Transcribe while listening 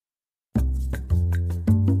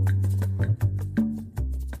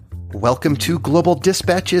Welcome to Global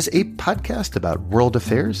Dispatches, a podcast about world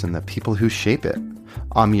affairs and the people who shape it.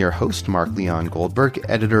 I'm your host, Mark Leon Goldberg,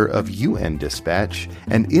 editor of UN Dispatch,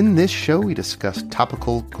 and in this show we discuss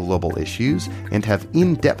topical global issues and have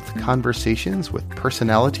in-depth conversations with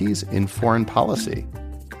personalities in foreign policy.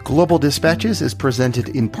 Global Dispatches is presented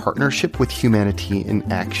in partnership with Humanity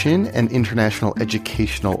in Action, an international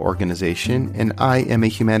educational organization, and I am a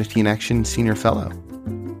Humanity in Action Senior Fellow.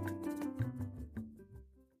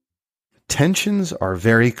 Tensions are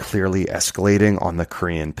very clearly escalating on the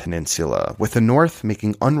Korean Peninsula, with the North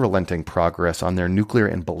making unrelenting progress on their nuclear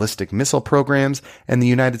and ballistic missile programs, and the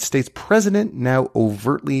United States president now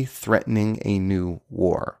overtly threatening a new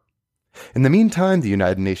war. In the meantime, the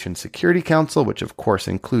United Nations Security Council, which of course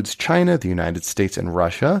includes China, the United States, and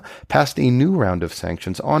Russia, passed a new round of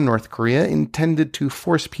sanctions on North Korea intended to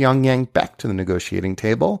force Pyongyang back to the negotiating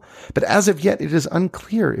table, but as of yet it is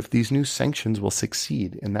unclear if these new sanctions will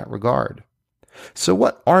succeed in that regard. So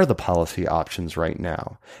what are the policy options right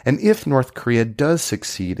now? And if North Korea does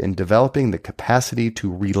succeed in developing the capacity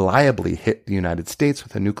to reliably hit the United States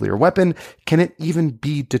with a nuclear weapon, can it even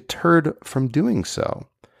be deterred from doing so?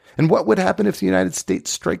 And what would happen if the United States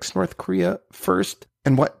strikes North Korea first?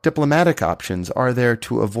 And what diplomatic options are there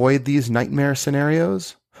to avoid these nightmare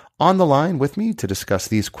scenarios? On the line with me to discuss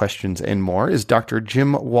these questions and more is Dr.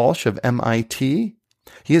 Jim Walsh of MIT.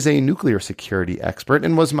 He is a nuclear security expert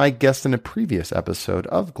and was my guest in a previous episode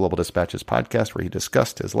of Global Dispatches podcast where he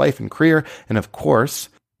discussed his life and career and, of course,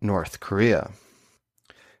 North Korea.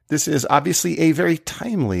 This is obviously a very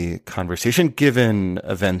timely conversation given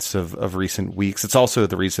events of recent weeks. It's also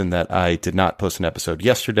the reason that I did not post an episode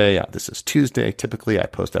yesterday. This is Tuesday. Typically, I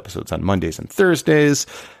post episodes on Mondays and Thursdays,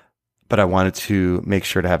 but I wanted to make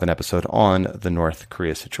sure to have an episode on the North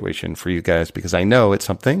Korea situation for you guys because I know it's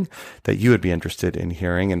something that you would be interested in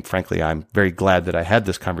hearing. And frankly, I'm very glad that I had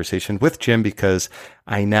this conversation with Jim because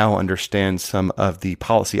I now understand some of the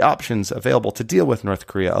policy options available to deal with North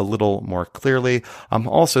Korea a little more clearly. I'm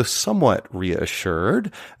also somewhat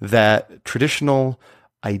reassured that traditional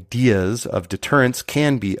ideas of deterrence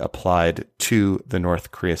can be applied to the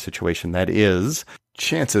North Korea situation. That is,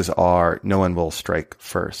 chances are no one will strike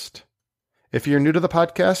first. If you're new to the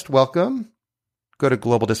podcast, welcome. Go to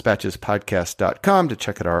globaldispatchespodcast.com to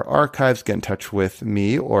check out our archives, get in touch with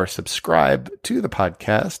me, or subscribe to the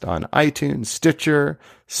podcast on iTunes, Stitcher,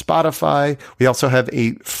 Spotify. We also have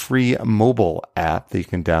a free mobile app that you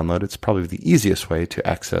can download. It's probably the easiest way to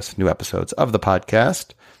access new episodes of the podcast.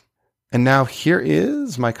 And now here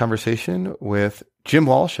is my conversation with Jim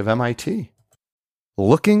Walsh of MIT.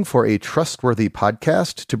 Looking for a trustworthy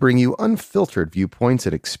podcast to bring you unfiltered viewpoints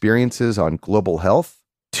and experiences on global health?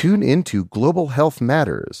 Tune into Global Health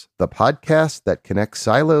Matters, the podcast that connects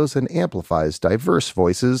silos and amplifies diverse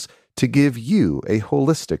voices to give you a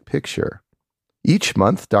holistic picture. Each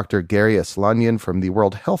month, Dr. Gary Aslanyan from the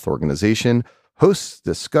World Health Organization hosts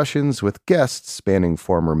discussions with guests spanning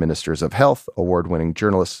former ministers of health, award-winning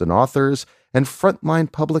journalists and authors, and frontline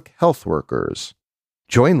public health workers.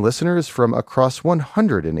 Join listeners from across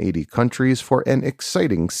 180 countries for an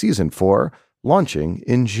exciting Season 4, launching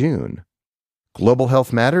in June. Global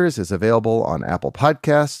Health Matters is available on Apple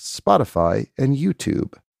Podcasts, Spotify, and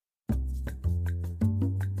YouTube.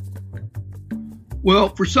 Well,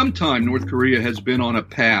 for some time, North Korea has been on a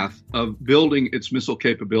path of building its missile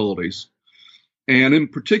capabilities. And in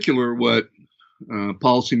particular, what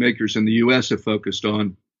policymakers in the U.S. have focused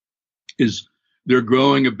on is their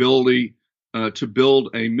growing ability to build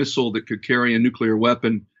a missile that could carry a nuclear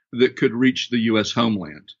weapon that could reach the U.S.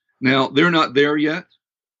 homeland. Now, they're not there yet.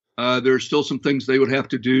 There are still some things they would have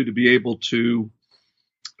to do to be able to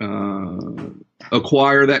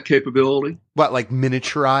acquire that capability. What, like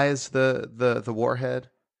miniaturize the warhead?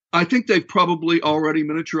 I think they've probably already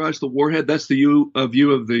miniaturized the warhead. That's the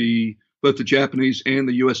view of both the Japanese and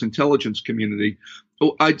the U.S. intelligence community.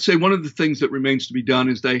 I'd say one of the things that remains to be done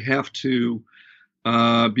is they have to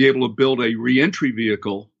be able to build a reentry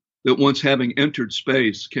vehicle that once having entered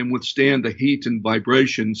space can withstand the heat and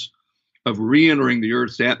vibrations of re-entering the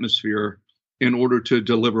Earth's atmosphere in order to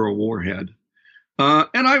deliver a warhead.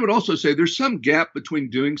 And I would also say there's some gap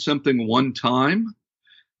between doing something one time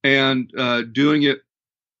and doing it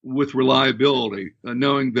with reliability,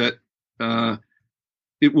 knowing that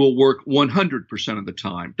it will work 100% of the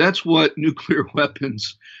time. That's what nuclear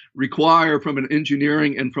weapons require from an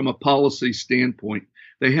engineering and from a policy standpoint.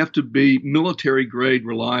 They have to be military grade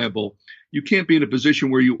reliable. You can't be in a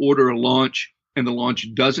position where you order a launch and the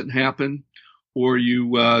launch doesn't happen, or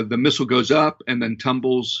the missile goes up and then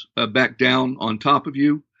tumbles back down on top of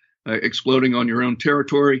you. exploding on your own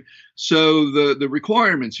territory. So the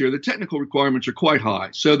requirements here, the technical requirements are quite high.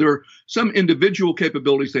 So there are some individual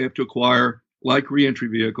capabilities they have to acquire, like reentry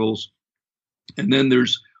vehicles. And then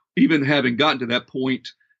there's, even having gotten to that point,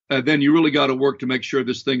 then you really got to work to make sure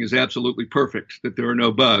this thing is absolutely perfect, that there are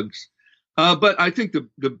no bugs. But I think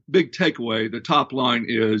the big takeaway, the top line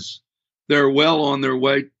is they're well on their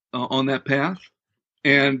way on that path.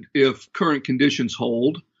 And if current conditions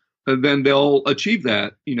hold, then they'll achieve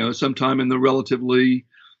that, sometime in the relatively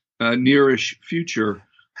nearish future.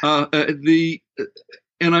 And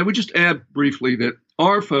I would just add briefly that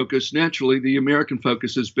our focus, naturally, the American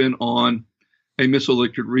focus has been on a missile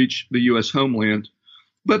that could reach the U.S. homeland.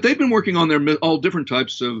 But they've been working on all different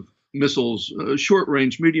types of missiles, short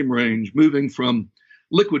range, medium range, moving from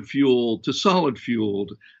liquid fuel to solid fuel,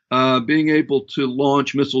 being able to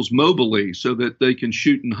launch missiles mobily so that they can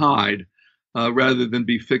shoot and hide rather than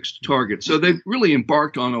be fixed targets. So they've really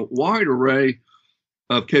embarked on a wide array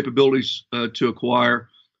of capabilities to acquire.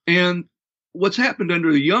 And what's happened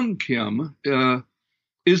under the young Kim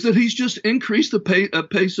is that he's just increased the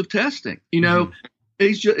pace of testing.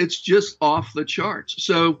 It's just off the charts.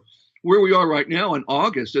 So where we are right now in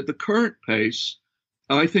August, at the current pace,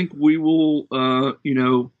 I think we will,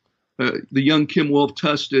 the young Kim will have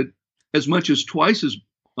tested as much as twice as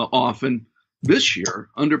often this year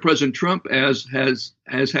under President Trump as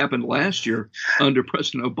has happened last year under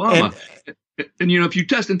President Obama. And if you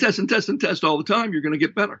test and test and test and test all the time, you're going to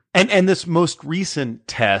get better. And this most recent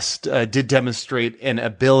test did demonstrate an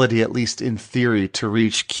ability, at least in theory, to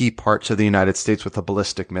reach key parts of the United States with a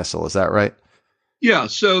ballistic missile. Is that right? Yeah.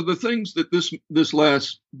 So the things that this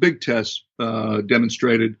last big test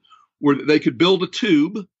demonstrated were that they could build a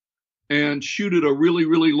tube and shoot it a really,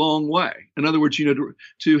 really long way. In other words, to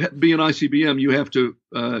be an ICBM, you have to.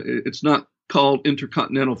 It's not called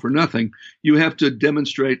intercontinental for nothing. You have to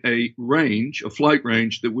demonstrate a flight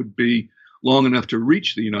range that would be long enough to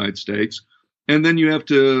reach the United States. And then you have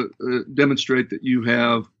to demonstrate that you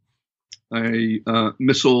have a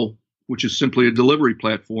missile, which is simply a delivery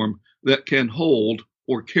platform that can hold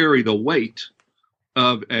or carry the weight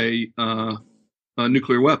of a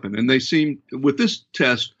nuclear weapon. And they seem, with this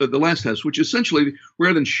test, the last test, which essentially,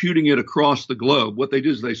 rather than shooting it across the globe, what they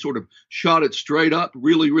did is they sort of shot it straight up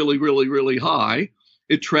really, really, really, really high.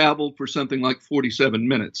 It traveled for something like 47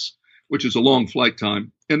 minutes, which is a long flight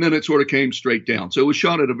time. And then it sort of came straight down. So it was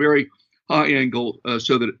shot at a very high angle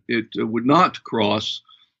so that it would not cross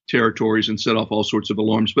territories and set off all sorts of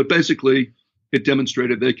alarms. But basically, it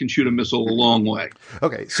demonstrated they can shoot a missile a long way.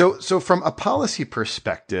 Okay, so from a policy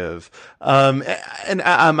perspective, and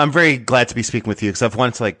I'm very glad to be speaking with you because I've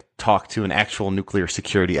wanted to talk to an actual nuclear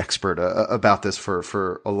security expert about this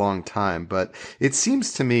for a long time. But it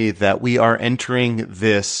seems to me that we are entering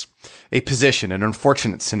a position, an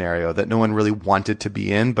unfortunate scenario that no one really wanted to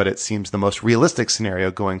be in, but it seems the most realistic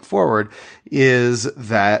scenario going forward is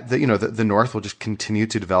that the North will just continue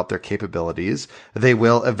to develop their capabilities. They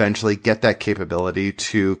will eventually get that capability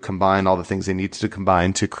to combine all the things they need to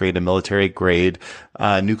combine to create a military grade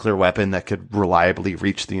nuclear weapon that could reliably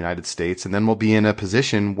reach the United States. And then we'll be in a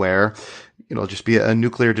position where it'll just be a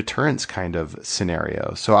nuclear deterrence kind of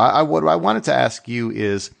scenario. So what I wanted to ask you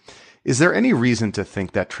is there any reason to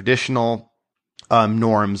think that traditional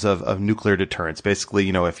norms of nuclear deterrence, basically,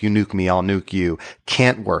 if you nuke me, I'll nuke you,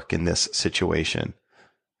 can't work in this situation?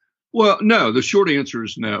 Well, no. The short answer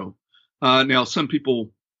is no. Now, some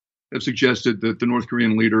people have suggested that the North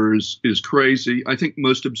Korean leader is crazy. I think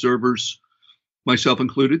most observers, myself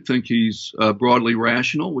included, think he's broadly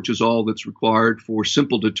rational, which is all that's required for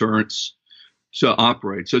simple deterrence to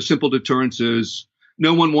operate. So simple deterrence is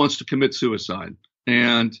no one wants to commit suicide.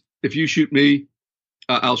 And if you shoot me,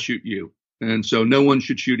 I'll shoot you. And so no one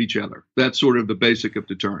should shoot each other. That's sort of the basic of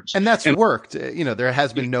deterrence. And that's worked. There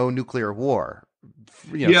has been no nuclear war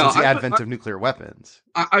since the advent of nuclear weapons.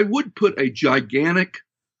 I would put a gigantic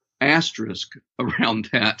asterisk around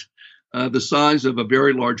that, the size of a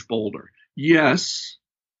very large boulder. Yes,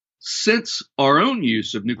 since our own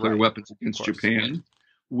use of nuclear weapons against Japan,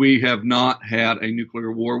 we have not had a nuclear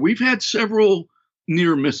war. We've had several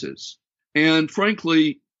near misses. And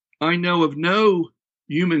frankly, I know of no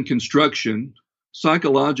human construction,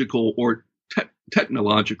 psychological or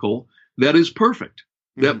technological, that is perfect,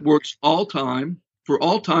 that works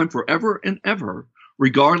forever and ever,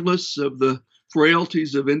 regardless of the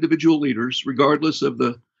frailties of individual leaders, regardless of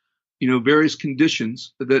the, various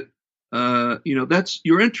conditions that,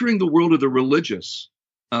 you're entering the world of the religious,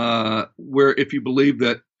 where if you believe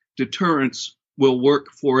that deterrence will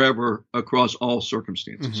work forever across all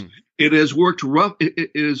circumstances. It has worked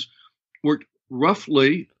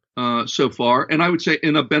roughly so far, and I would say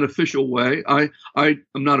in a beneficial way. I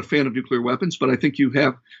am not a fan of nuclear weapons, but I think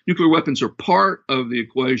nuclear weapons are part of the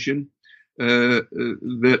equation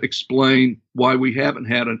that explain why we haven't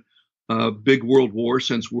had a big world war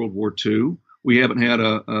since World War II. We haven't had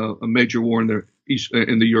a major war in the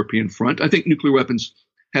European front. I think nuclear weapons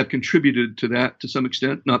have contributed to that to some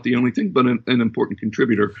extent, not the only thing, but an important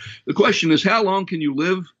contributor. The question is, how long can you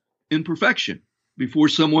live in perfection before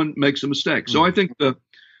someone makes a mistake? So I think the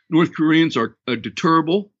North Koreans are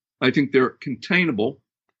deterrable. I think they're containable.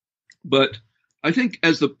 But I think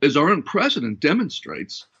as our own president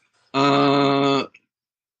demonstrates, who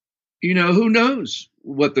knows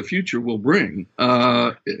what the future will bring.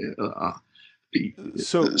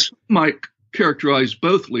 So might characterize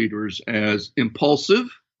both leaders as impulsive,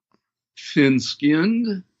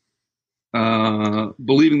 thin-skinned,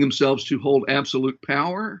 believing themselves to hold absolute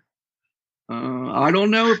power. I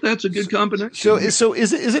don't know if that's a good combination. So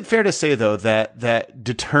is it fair to say, though, that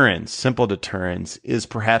deterrence, simple deterrence, is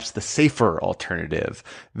perhaps the safer alternative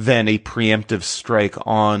than a preemptive strike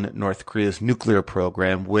on North Korea's nuclear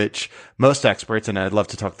program, which most experts, and I'd love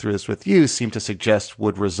to talk through this with you, seem to suggest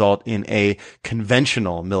would result in a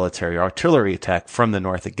conventional military artillery attack from the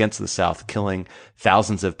North against the South, killing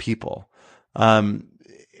thousands of people?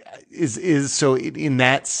 So in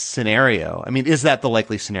that scenario, I mean, is that the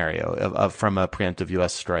likely scenario of from a preemptive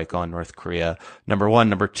U.S. strike on North Korea? Number one.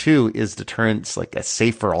 Number two, is deterrence like a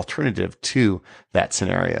safer alternative to that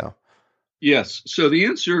scenario? Yes. So the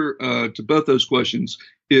answer to both those questions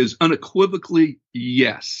is unequivocally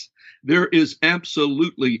yes. There is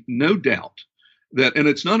absolutely no doubt that, and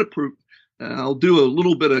it's not a proof. I'll do a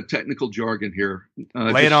little bit of technical jargon here.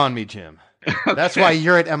 Lay it on me, Jim. Okay. That's why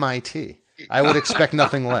you're at MIT. I would expect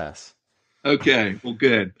nothing less. Okay, well,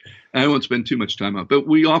 good. I won't spend too much time on it, but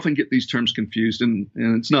we often get these terms confused, and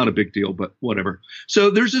it's not a big deal, but whatever. So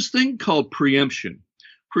there's this thing called preemption.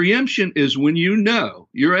 Preemption is when you know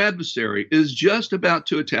your adversary is just about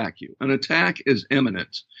to attack you. An attack is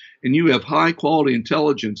imminent, and you have high-quality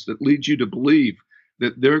intelligence that leads you to believe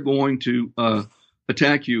that they're going to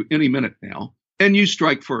attack you any minute now, and you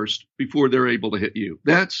strike first before they're able to hit you.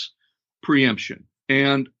 That's preemption.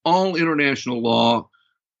 And all international law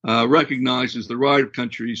recognizes the right of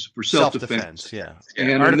countries for self-defense. Yeah.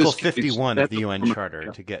 And Article 51 of the UN Charter,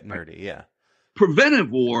 to get nerdy. Yeah. Preventive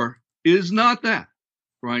war is not that,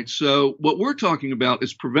 right? So what we're talking about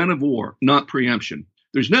is preventive war, not preemption.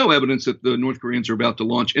 There's no evidence that the North Koreans are about to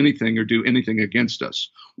launch anything or do anything against us.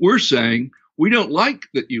 We're saying we don't like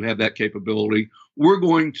that you have that capability. We're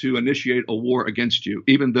going to initiate a war against you,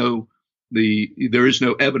 even though there is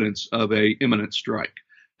no evidence of a imminent strike.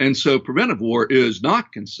 And so preventive war does not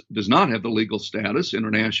have the legal status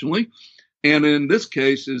internationally. And in this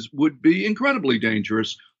case would be incredibly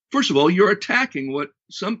dangerous. First of all, you're attacking what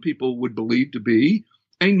some people would believe to be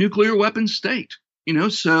a nuclear weapon state.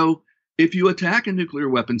 So if you attack a nuclear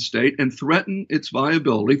weapon state and threaten its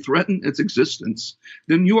viability, threaten its existence,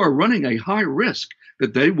 then you are running a high risk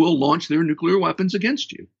that they will launch their nuclear weapons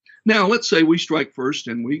against you. Now, let's say we strike first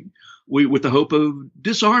and we with the hope of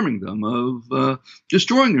disarming them, of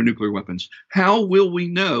destroying their nuclear weapons. How will we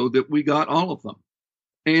know that we got all of them?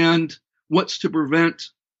 And what's to prevent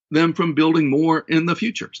them from building more in the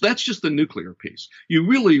future? So that's just the nuclear piece. You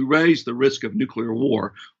really raise the risk of nuclear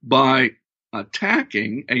war by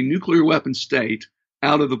attacking a nuclear weapon state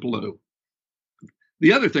out of the blue.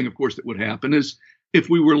 The other thing, of course, that would happen is if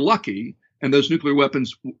we were lucky and those nuclear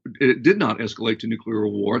weapons did not escalate to nuclear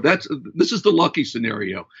war, this is the lucky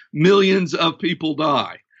scenario. Millions of people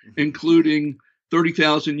die, including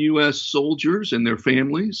 30,000 U.S. soldiers and their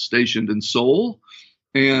families stationed in Seoul,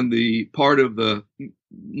 and the part of the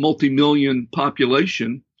multi-million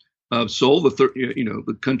population of Seoul,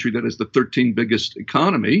 the country that is the 13th biggest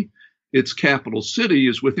economy. Its capital city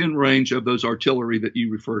is within range of those artillery that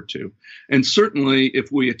you referred to. And certainly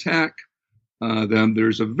if we attack them,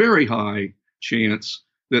 there's a very high chance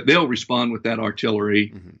that they'll respond with that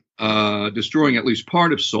artillery, destroying at least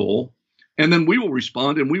part of Seoul. And then we will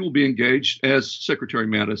respond, and we will be engaged, as Secretary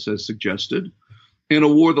Mattis has suggested, in a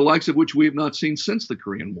war the likes of which we have not seen since the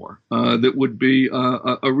Korean War. That would be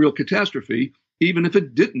a real catastrophe, even if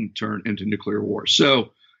it didn't turn into nuclear war.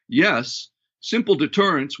 So, yes, simple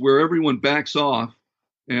deterrence where everyone backs off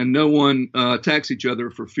and no one attacks each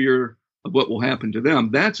other for fear of what will happen to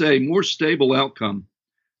them. That's a more stable outcome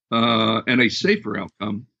and a safer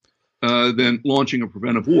outcome than launching a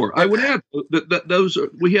preventive war. I would add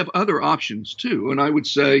that we have other options too. And I would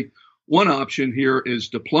say one option here is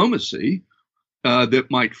diplomacy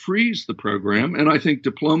that might freeze the program. And I think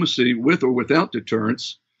diplomacy with or without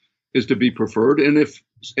deterrence is to be preferred. And if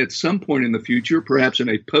at some point in the future, perhaps in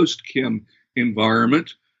a post-Kim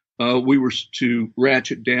environment, we were to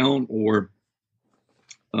ratchet down or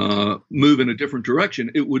move in a different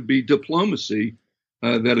direction, it would be diplomacy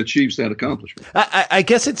that achieves that accomplishment. I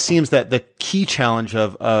guess it seems that the key challenge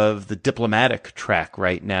of the diplomatic track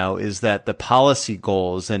right now is that the policy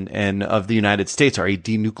goals and of the United States are a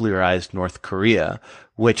denuclearized North Korea,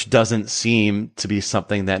 which doesn't seem to be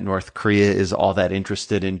something that North Korea is all that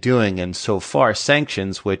interested in doing. And so far,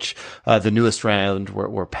 sanctions, which the newest round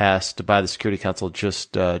were passed by the Security Council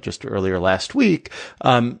just earlier last week,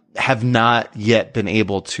 have not yet been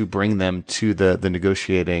able to bring them to the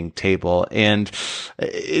negotiating table. And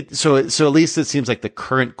so at least it seems like the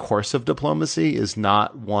current course of diplomacy is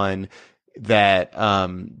not one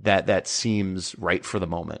that seems right for the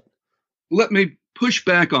moment. Let me push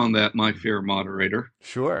back on that, my fair moderator.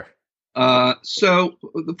 Sure. So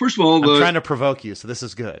first of all, I'm trying to provoke you, so this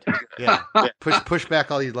is good. Yeah. Push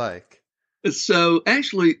back all you'd like. So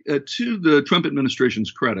actually, to the Trump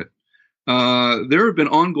administration's credit, there have been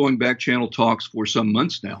ongoing back channel talks for some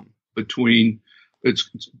months now between,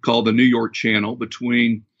 it's called the New York Channel,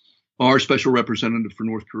 between our special representative for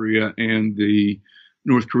North Korea and the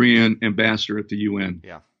North Korean ambassador at the UN.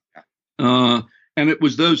 Yeah. And it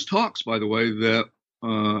was those talks, by the way, that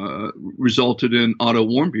resulted in Otto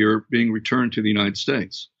Warmbier being returned to the United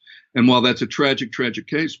States. And while that's a tragic, tragic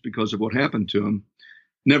case because of what happened to him,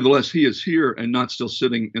 nevertheless, he is here and not still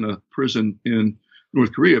sitting in a prison in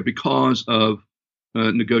North Korea because of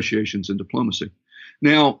negotiations and diplomacy.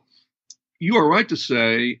 Now, you are right to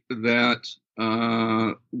say that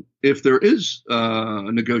if there is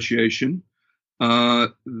a negotiation,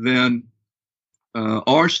 then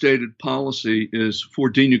our stated policy is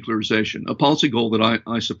for denuclearization, a policy goal that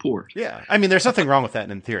I support. Yeah. I mean, there's nothing wrong with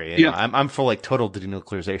that in theory. You know, I'm for like total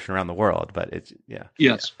denuclearization around the world, but it's, yeah.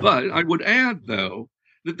 Yes. But I would add, though,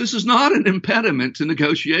 that this is not an impediment to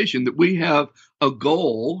negotiation, that we have a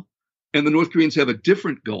goal and the North Koreans have a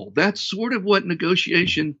different goal. That's sort of what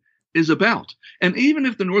negotiation is about. And even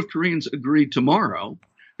if the North Koreans agreed tomorrow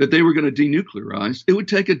that they were going to denuclearize, it would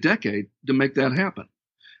take a decade to make that happen.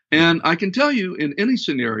 And I can tell you, in any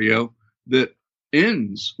scenario that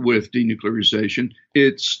ends with denuclearization,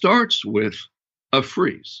 it starts with a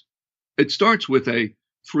freeze. It starts with a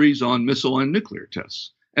freeze on missile and nuclear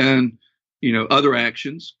tests and, other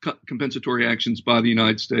actions, compensatory actions by the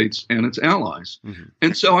United States and its allies. Mm-hmm.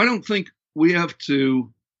 And so I don't think we have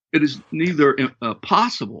to, it is neither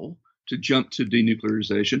possible to jump to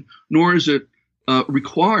denuclearization, nor is it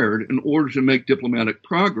required in order to make diplomatic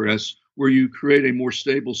progress where you create a more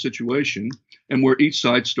stable situation and where each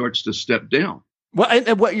side starts to step down. Well,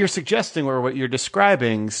 and what you're suggesting or what you're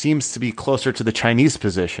describing seems to be closer to the Chinese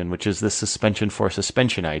position, which is the suspension for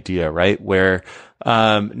suspension idea, right? Where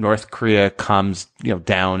North Korea calms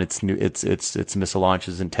down its missile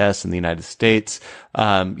launches and tests, and the United States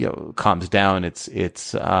calms down its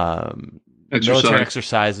military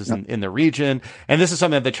exercises in the region. And this is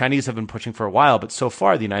something that the Chinese have been pushing for a while, but so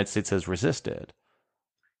far the United States has resisted.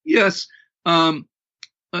 Yes.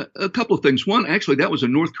 A couple of things. One, actually, that was a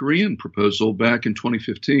North Korean proposal back in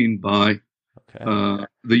 2015 by the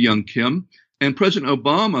young Kim. And President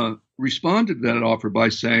Obama responded to that offer by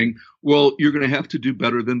saying, well, you're going to have to do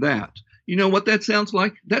better than that. You know what that sounds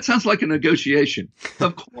like? That sounds like a negotiation.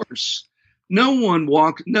 Of course.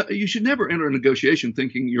 You should never enter a negotiation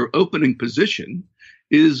thinking your opening position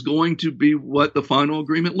is going to be what the final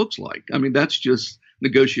agreement looks like. I mean, that's just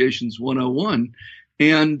negotiations 101.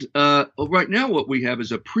 And right now what we have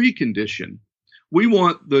is a precondition. We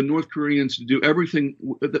want the North Koreans to do everything.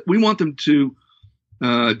 We want them to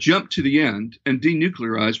jump to the end and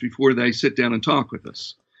denuclearize before they sit down and talk with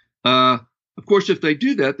us. Of course, if they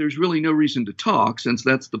do that, there's really no reason to talk, since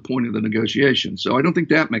that's the point of the negotiation. So I don't think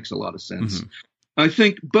that makes a lot of sense. Mm-hmm. I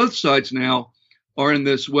think both sides now are in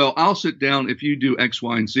this, well, I'll sit down if you do X,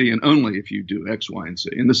 Y, and Z, and only if you do X, Y, and Z.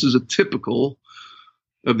 And this is a typical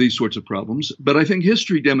of these sorts of problems. But I think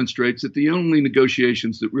history demonstrates that the only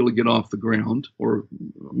negotiations that really get off the ground, or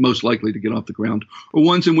most likely to get off the ground, are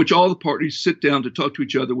ones in which all the parties sit down to talk to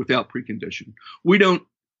each other without precondition. We don't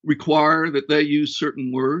require that they use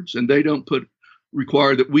certain words, and they don't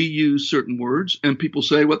require that we use certain words, and people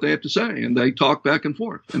say what they have to say, and they talk back and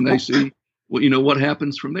forth, and they see what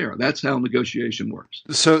happens from there. That's how negotiation works.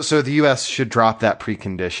 So the U.S. should drop that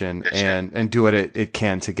precondition and do what it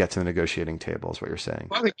can to get to the negotiating table, is what you're saying.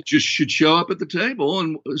 I think it just should show up at the table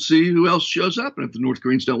and see who else shows up. And if the North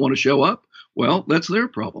Koreans don't want to show up, well, that's their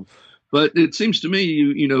problem. But it seems to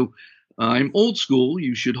me, I'm old school.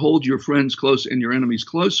 You should hold your friends close and your enemies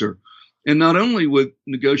closer. And not only would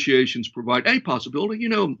negotiations provide a possibility,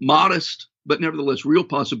 modest but nevertheless real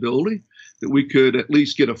possibility that we could at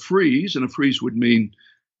least get a freeze, and a freeze would mean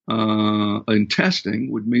in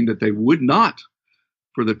testing would mean that they would not,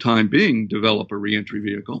 for the time being, develop a reentry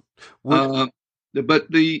vehicle. But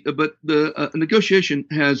the negotiation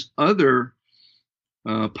has other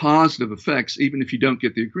positive effects, even if you don't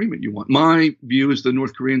get the agreement you want. My view is the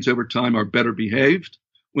North Koreans over time are better behaved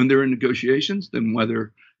when they're in negotiations than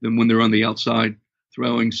when they're on the outside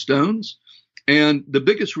throwing stones. And the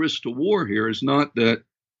biggest risk to war here is not that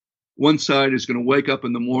one side is going to wake up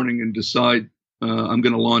in the morning and decide, I'm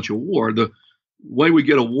going to launch a war. The way we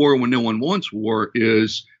get a war when no one wants war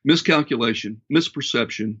is miscalculation,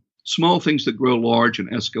 misperception, small things that grow large and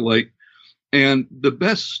escalate. And the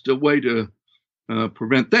best way to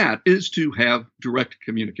prevent that is to have direct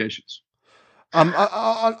communications.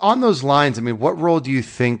 On those lines, I mean, what role do you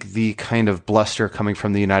think the kind of bluster coming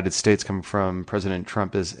from the United States, coming from President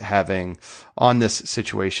Trump, is having on this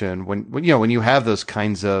situation? When you have those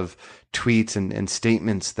kinds of tweets and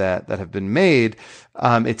statements that have been made,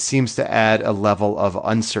 it seems to add a level of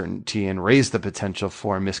uncertainty and raise the potential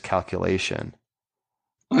for miscalculation.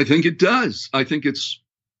 I think it does. I think it's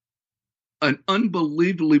an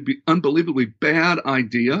unbelievably bad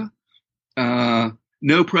idea.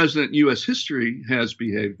 No president in U.S. history has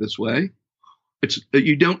behaved this way.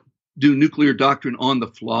 You don't do nuclear doctrine on the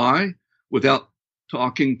fly without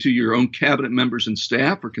talking to your own cabinet members and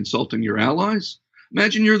staff or consulting your allies.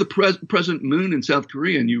 Imagine you're the President Moon in South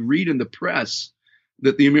Korea and you read in the press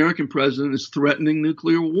that the American president is threatening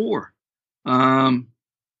nuclear war. I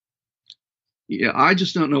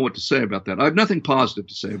just don't know what to say about that. I have nothing positive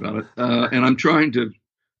to say about it, and I'm trying to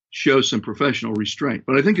show some professional restraint.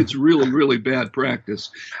 But I think it's really, really bad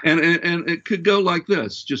practice. And it could go like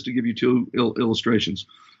this, just to give you two illustrations.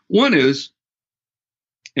 One is,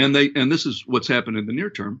 and this is what's happened in the near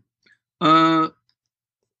term,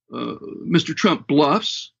 Mr. Trump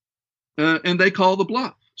bluffs, and they call the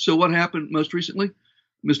bluff. So what happened most recently?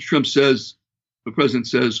 Mr. Trump says, the president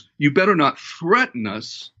says, you better not threaten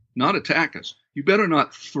us, not attack us. You better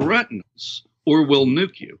not threaten us or we'll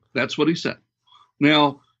nuke you. That's what he said.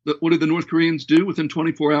 Now, what did the North Koreans do within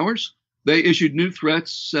 24 hours? They issued new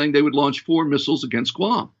threats saying they would launch 4 missiles against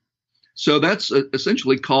Guam. So that's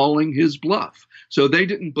essentially calling his bluff. So they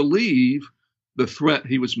didn't believe the threat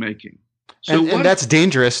he was making. So and that's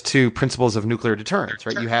dangerous to principles of nuclear deterrence,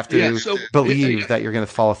 right? You have to believe that you're going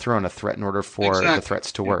to follow through on a threat in order for the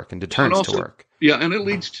threats to work and deterrence to work. Yeah, and it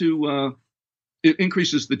leads to it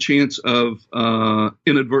increases the chance of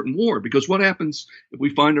inadvertent war, because what happens if we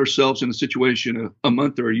find ourselves in a situation a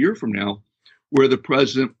month or a year from now where the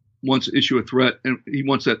president wants to issue a threat and he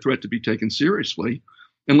wants that threat to be taken seriously,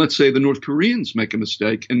 and let's say the North Koreans make a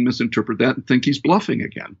mistake and misinterpret that and think he's bluffing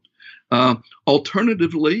again.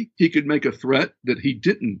 Alternatively, he could make a threat that he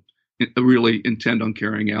didn't really intend on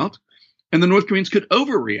carrying out, and the North Koreans could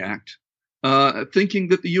overreact, thinking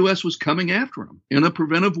that the U.S. was coming after him in a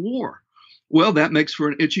preventive war. Well, that makes for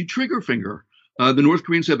an itchy trigger finger. The North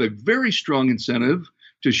Koreans have a very strong incentive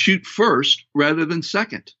to shoot first rather than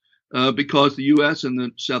second, because the U.S. and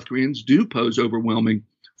the South Koreans do pose overwhelming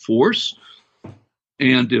force.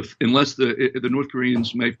 And unless the North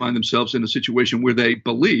Koreans may find themselves in a situation where they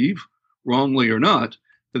believe, wrongly or not,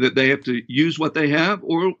 that they have to use what they have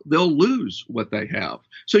or they'll lose what they have.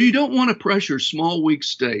 So you don't want to pressure small, weak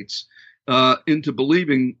states into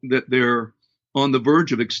believing that they're on the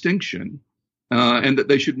verge of extinction. And that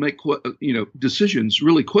they should make decisions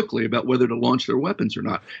really quickly about whether to launch their weapons or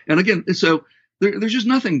not. And again, so there's just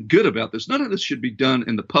nothing good about this. None of this should be done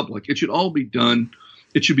in the public. It should all be done.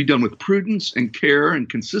 It should be done with prudence and care and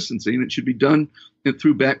consistency, and it should be done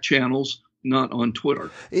through back channels, not on Twitter.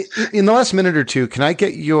 In the last minute or two, can I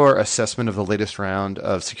get your assessment of the latest round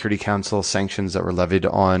of Security Council sanctions that were levied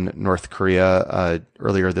on North Korea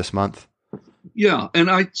earlier this month? Yeah, and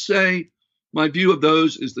I'd say my view of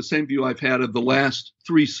those is the same view I've had of the last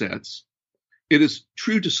 3 sets. It is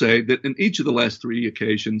true to say that in each of the last 3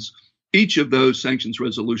 occasions, each of those sanctions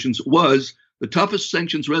resolutions was the toughest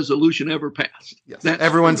sanctions resolution ever passed. Yes.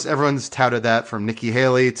 Everyone's touted that, from Nikki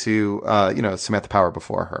Haley to Samantha Power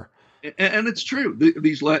before her. And it's true.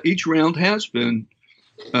 Each round has been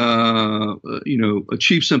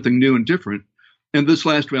achieved something new and different. And this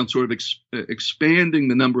last round sort of expanding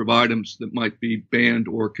the number of items that might be banned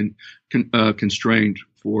or constrained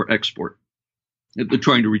for export. They're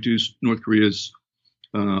trying to reduce North Korea's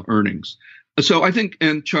earnings. So I think,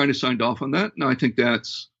 and China signed off on that. And I think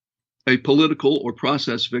that's a political or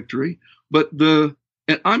process victory. But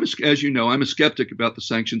as you know, I'm a skeptic about the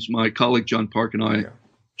sanctions. My colleague John Park and I,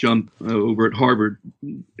 John over at Harvard,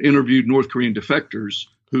 interviewed North Korean defectors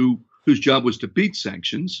whose job was to beat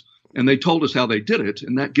sanctions. And they told us how they did it.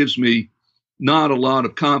 And that gives me not a lot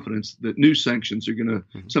of confidence that new sanctions are going to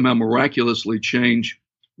somehow miraculously change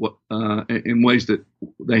what in ways that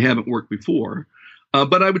they haven't worked before.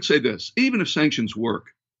 But I would say this, even if sanctions work,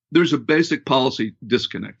 there's a basic policy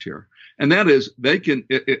disconnect here. And that is they can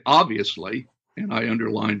obviously, and I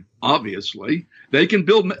underline obviously, they can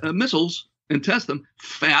build missiles and test them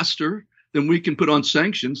faster than we can put on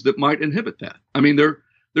sanctions that might inhibit that. I mean,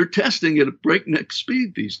 they're testing at a breakneck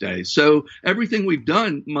speed these days. So everything we've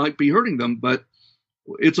done might be hurting them, but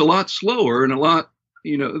it's a lot slower and a lot,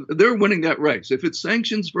 they're winning that race. If it's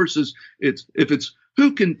sanctions versus if it's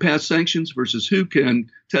who can pass sanctions versus who can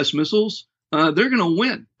test missiles, they're going to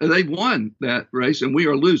win. They've won that race and we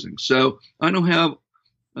are losing. So I don't have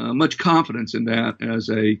much confidence in that as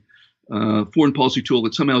a foreign policy tool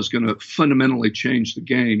that somehow is going to fundamentally change the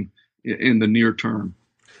game in the near term.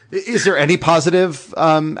 Is there any positive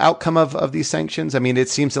outcome of these sanctions? I mean, it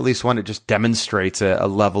seems at least one, it just demonstrates a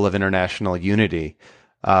level of international unity,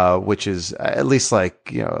 which is at least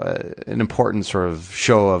like, an important sort of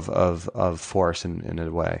show of force in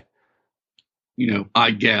a way. I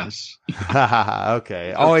guess.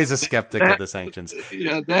 Okay. Always a skeptic of the sanctions.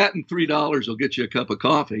 Yeah, that and $3 will get you a cup of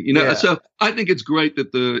coffee. So I think it's great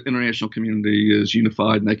that the international community is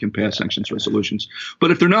unified and they can pass sanctions resolutions.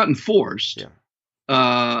 But if they're not enforced,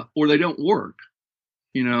 or they don't work,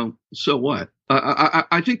 so what?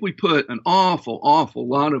 I think we put an awful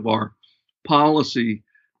lot of our policy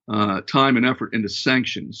time and effort into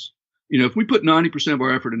sanctions. If we put 90% of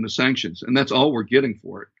our effort into sanctions and that's all we're getting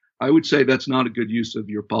for it, I would say that's not a good use of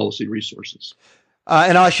your policy resources.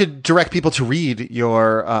 And I should direct people to read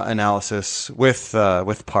your analysis with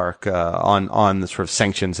Park on the sort of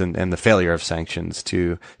sanctions and the failure of sanctions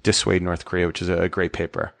to dissuade North Korea, which is a great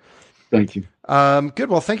paper. Thank you. Good.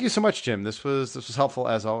 Well, thank you so much, Jim. This was helpful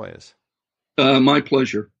as always. My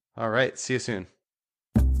pleasure. All right. See you soon.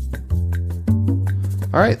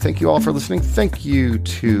 All right. Thank you all for listening. Thank you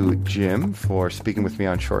to Jim for speaking with me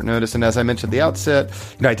on short notice. And as I mentioned at the outset,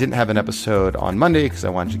 I didn't have an episode on Monday because I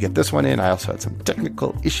wanted to get this one in. I also had some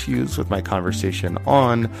technical issues with my conversation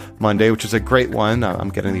on Monday, which is a great one. I'm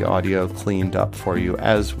getting the audio cleaned up for you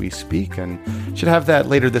as we speak and should have that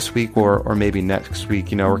later this week or maybe next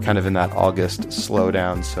week. We're kind of in that August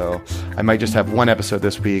slowdown. So I might just have one episode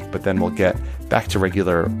this week, but then we'll get back to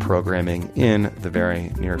regular programming in the very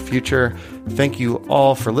near future. Thank you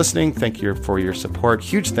all for listening. Thank you for your support.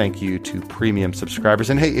 Huge thank you to premium subscribers.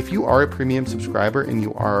 And hey, if you are a premium subscriber and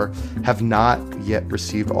you have not yet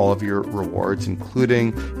received all of your rewards,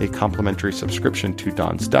 including a complimentary subscription to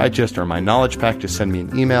Don's Digest or my Knowledge Pack, just send me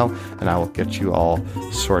an email and I will get you all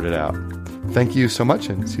sorted out. Thank you so much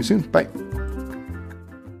and see you soon. Bye.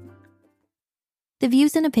 The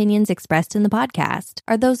views and opinions expressed in the podcast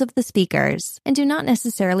are those of the speakers and do not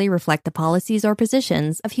necessarily reflect the policies or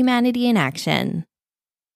positions of Humanity in Action.